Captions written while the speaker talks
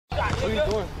What are you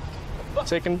doing?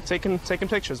 Taking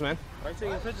pictures, man. Why are you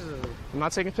taking pictures of me? I'm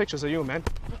not taking pictures of you, man.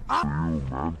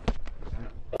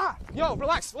 Yo,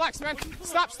 relax, man.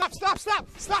 Stop.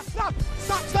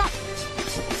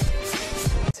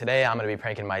 Today I'm going to be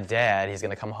pranking my dad. He's going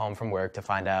to come home from work to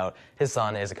find out his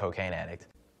son is a cocaine addict.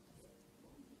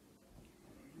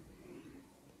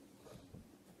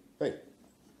 Hey,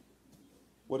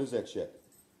 what is that shit?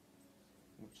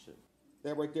 What shit?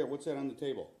 That right there, what's that on the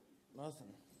table? Nothing.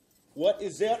 What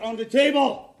is that on the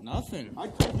table? Nothing. I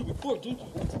told you before, dude,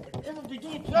 don't ever be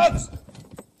doing drugs!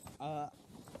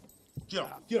 Get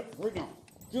up, right now.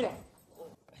 Get up.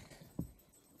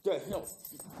 The hell?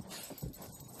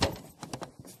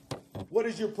 What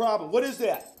is your problem? What is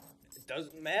that? It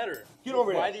doesn't matter. Get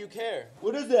over there. Why do you care?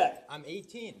 What is that? I'm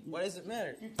 18. Why does it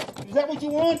matter? Is that what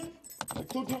you want?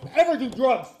 Don't you ever do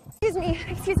drugs?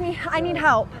 Excuse me, I need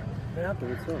help. What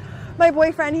happened? What's up? My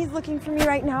boyfriend, he's looking for me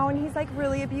right now, and he's like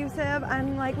really abusive,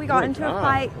 and like we got into a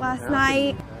fight last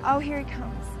night. Oh, here he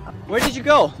comes. Where did you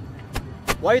go?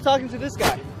 Why are you talking to this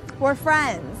guy? We're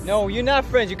friends. No, you're not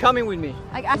friends. You're coming with me.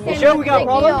 Like, I You sure we got a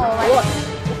problem? What?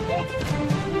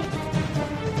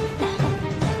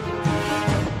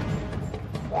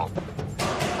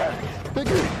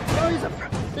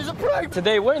 There's a prank!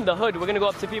 Today, we're in the hood. We're gonna go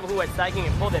up to people who are sagging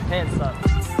and pull their pants up.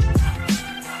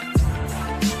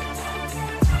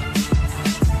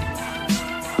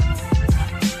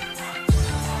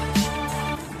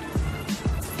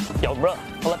 Yo, bro,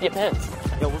 pull up your pants.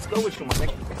 Yo, what's good with you, my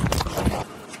nigga?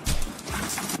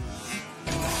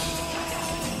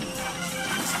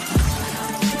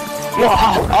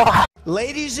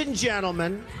 Ladies and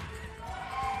gentlemen,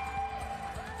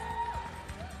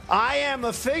 I am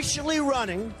officially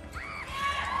running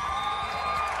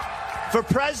for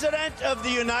President of the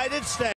United States.